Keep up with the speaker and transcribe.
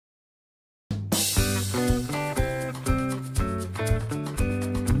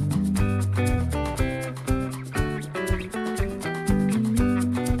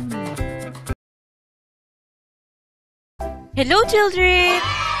Hello children!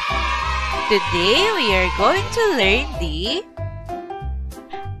 Today we are going to learn the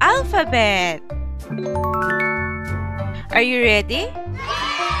alphabet. Are you ready?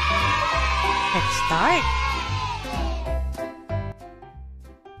 Let's start.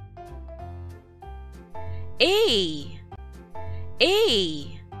 A.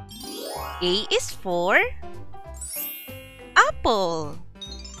 A. A is for apple.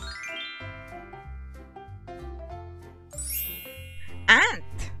 Ant.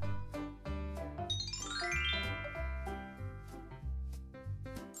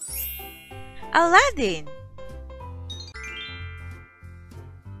 Aladdin.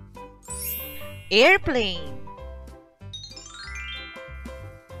 Airplane.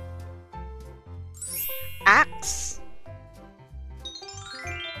 Axe.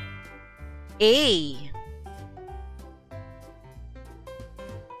 A.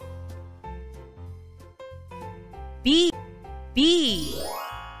 B. B.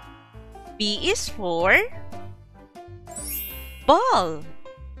 B is for ball.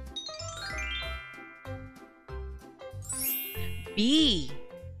 B.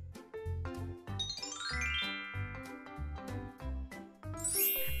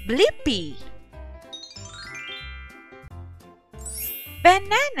 Blippi.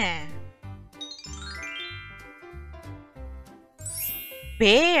 Banana.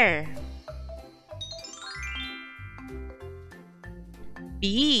 Bear.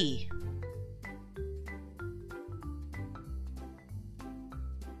 B.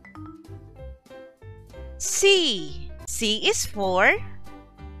 C. C is for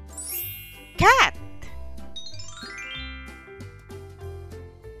cat.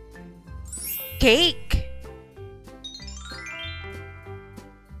 Cake.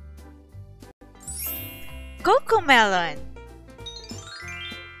 Cocomelon.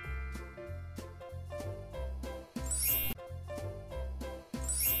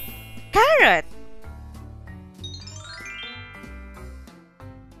 Carrot.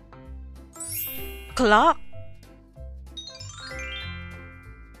 Clock.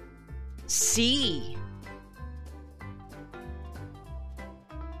 C.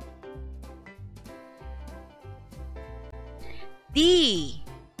 D.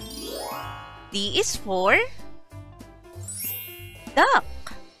 D is for duck.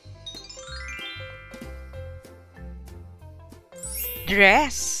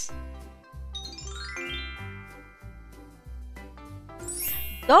 Dress.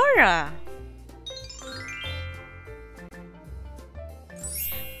 Dora.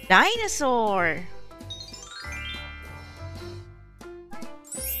 Dinosaur.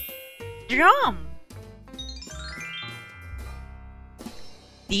 Drum.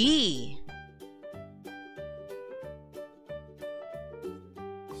 D.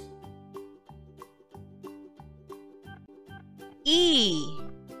 E.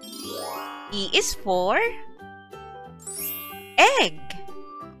 E is for egg.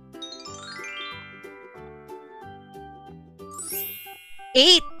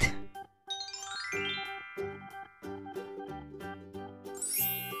 Eight.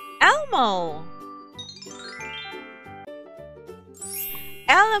 Elmo.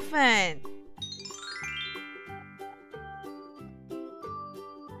 Elephant.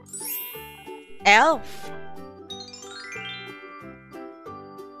 Elf.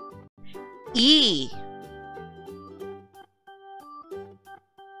 E.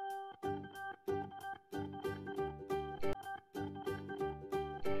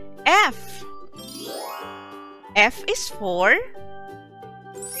 F. F is for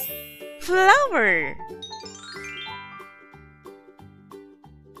flower.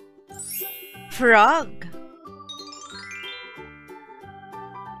 Frog.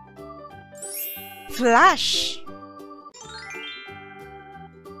 Flash.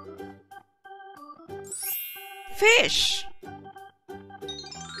 Fish.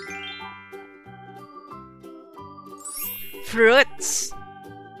 Fruits.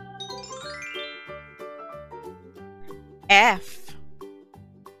 F.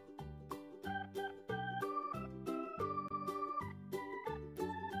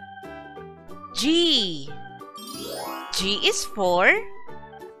 G. G is for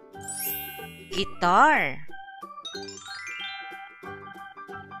guitar.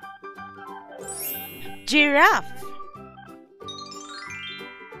 Giraffe.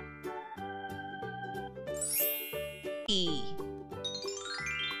 E.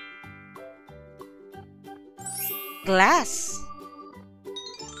 Glass.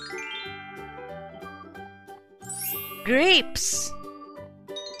 Grapes.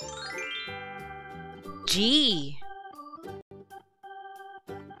 G.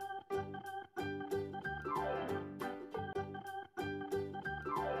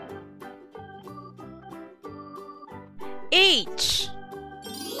 H.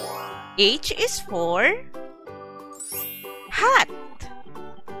 H is for hat.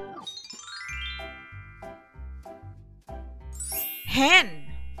 Hen.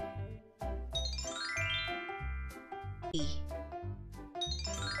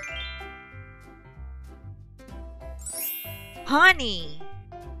 Honey.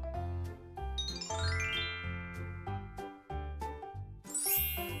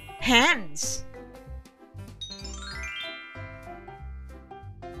 Hands.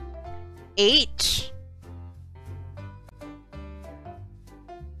 H.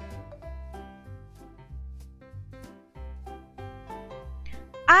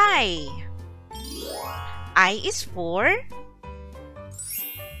 I. I is for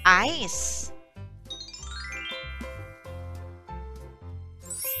ice.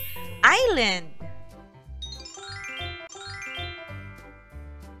 Island.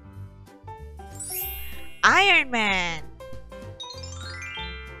 Iron Man.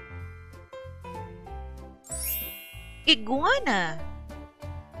 Iguana.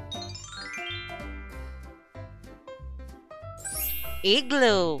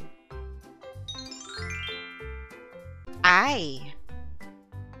 Igloo. I.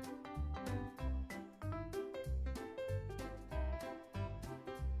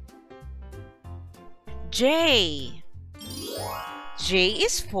 J. J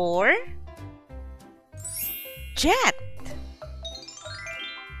is for jet.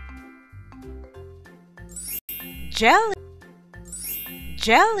 Jelly.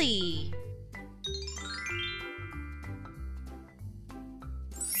 Jelly.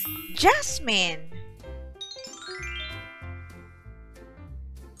 Jasmine.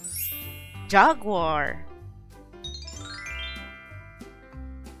 Jaguar.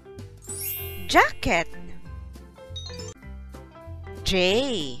 Jacket.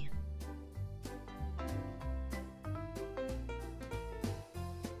 J.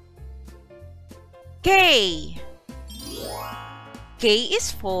 K. K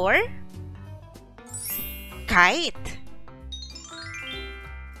is for kite.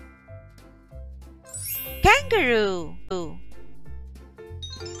 Kangaroo.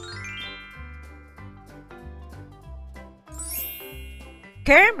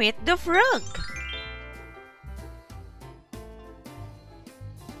 Kermit the Frog.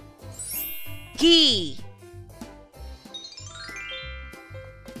 Key.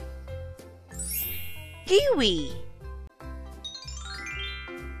 Kiwi.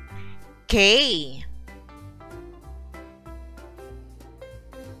 K.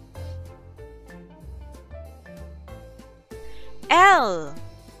 L.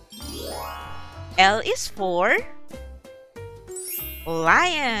 L is for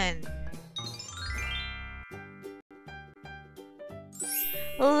lion.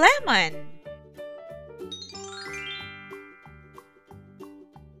 Lemon.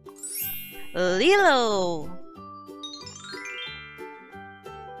 Lilo.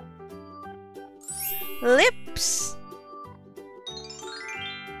 Lips.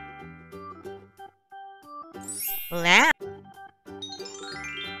 Lamp.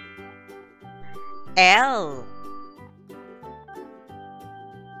 L.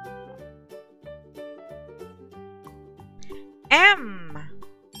 M.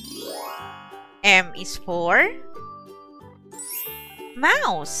 M is for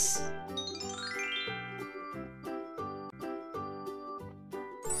mouse.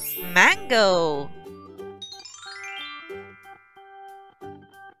 Mango.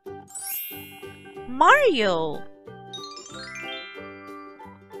 Mario.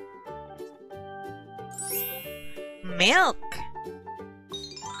 Milk.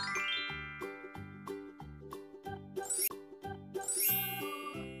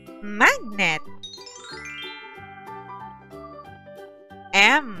 Magnet.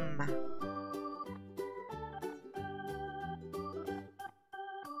 M.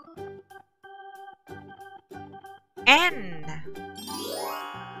 N.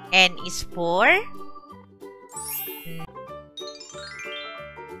 N is for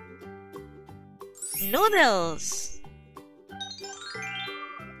noodles.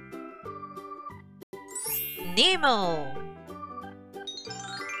 Nemo.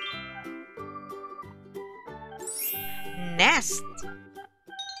 Nest.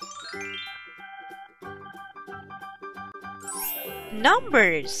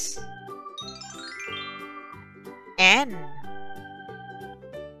 Numbers. N.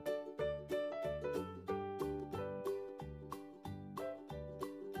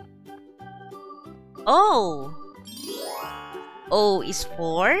 O. O is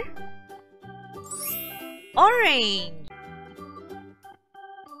for orange.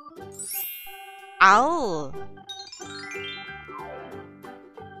 Owl.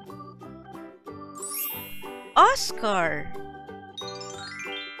 Oscar.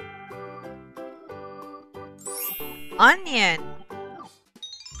 Onion.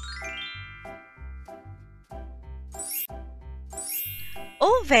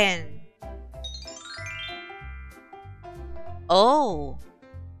 Oven. O.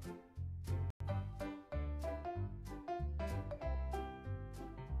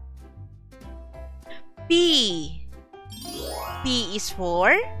 P. P is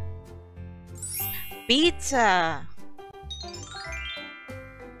for pizza.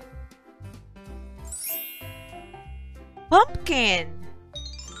 Pumpkin.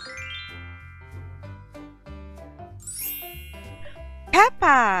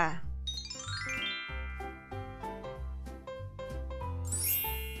 Peppa.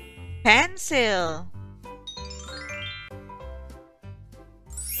 Pencil.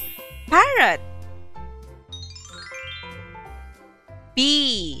 Parrot.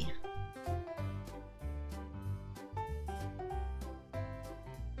 B.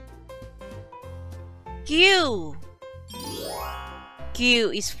 Q.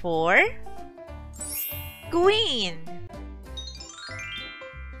 Q is for queen.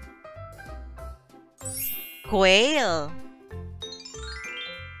 Quail.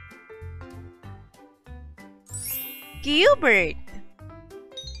 Gilbert.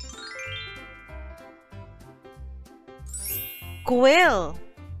 Quill.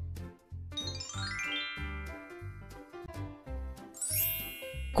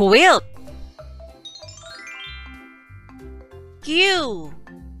 Quilt. Q.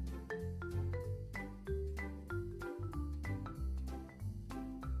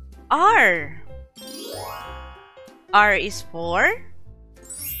 R. R is for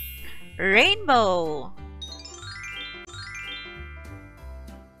rainbow.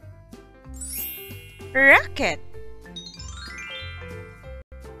 Rocket.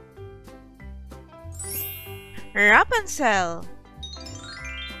 Rapunzel.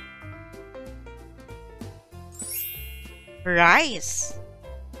 Rice.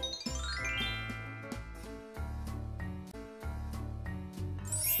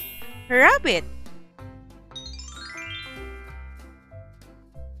 Rabbit.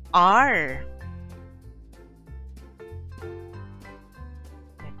 R.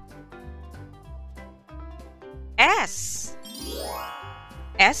 S.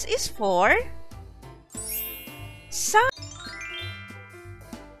 S is for sun.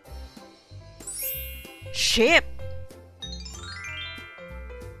 Ship.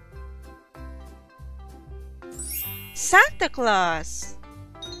 Santa Claus.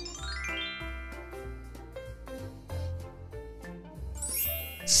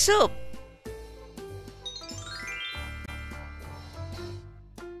 Soup.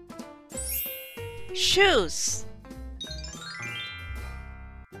 Shoes.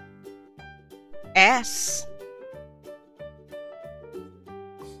 S.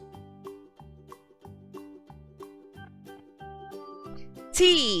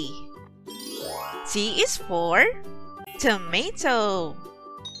 T. T is for tomato.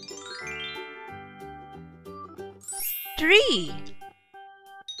 3.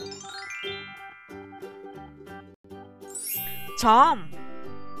 Tom.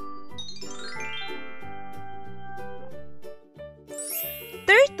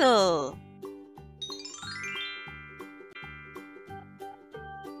 Turtle.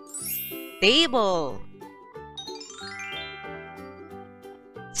 Table.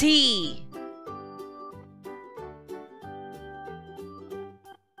 T.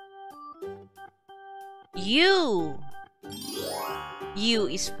 U. U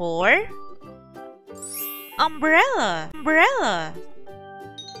is for umbrella. Umbrella.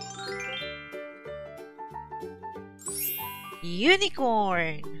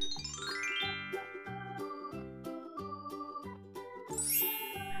 Unicorn.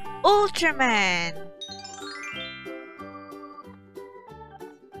 Ultraman.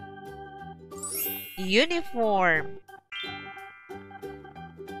 Uniform.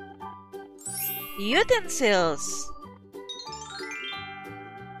 Utensils.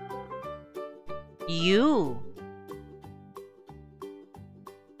 U.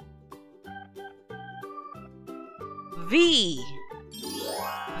 V.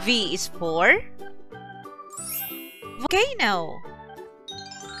 V is for volcano.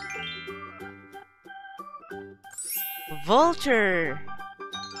 Vulture.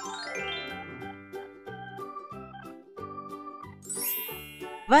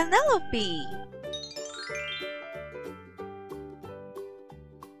 Vanellope.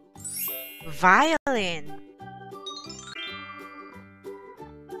 Violin.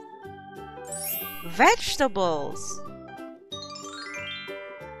 Vegetables.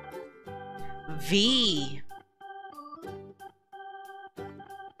 V.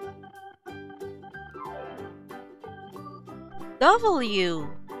 W.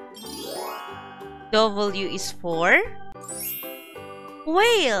 W is for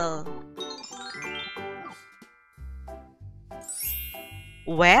whale.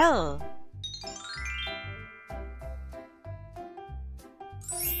 Well.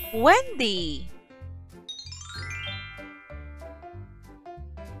 Wendy.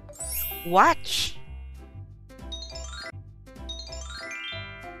 Watch.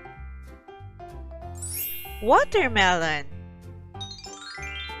 Watermelon.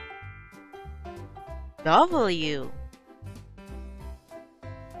 W.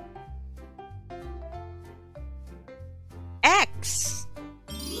 X.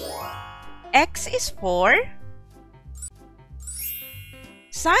 X is for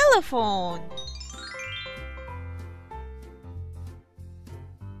xylophone.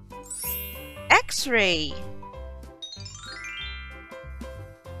 X-ray.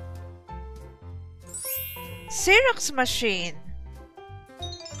 Xerox machine.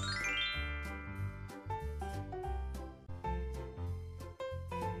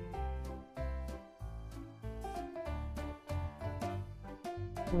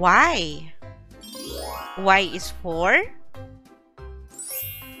 Y. Y is for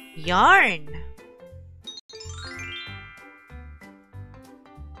yarn.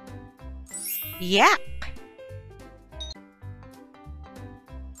 Yak.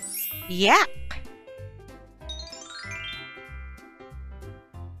 Yak.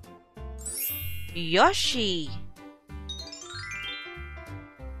 Yoshi.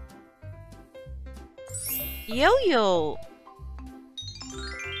 Yo-yo.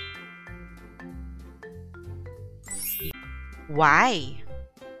 Y.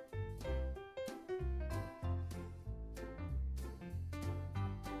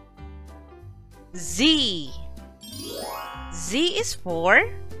 Z. Z is for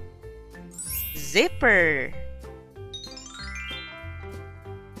zipper.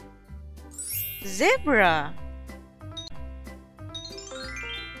 Zebra.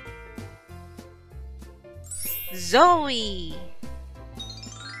 Zoe.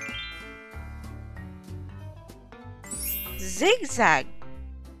 Zigzag.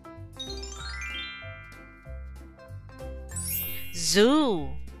 Zoo.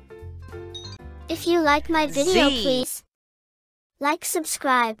 If you like my video, Z. please like,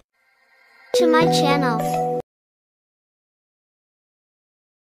 subscribe to my channel.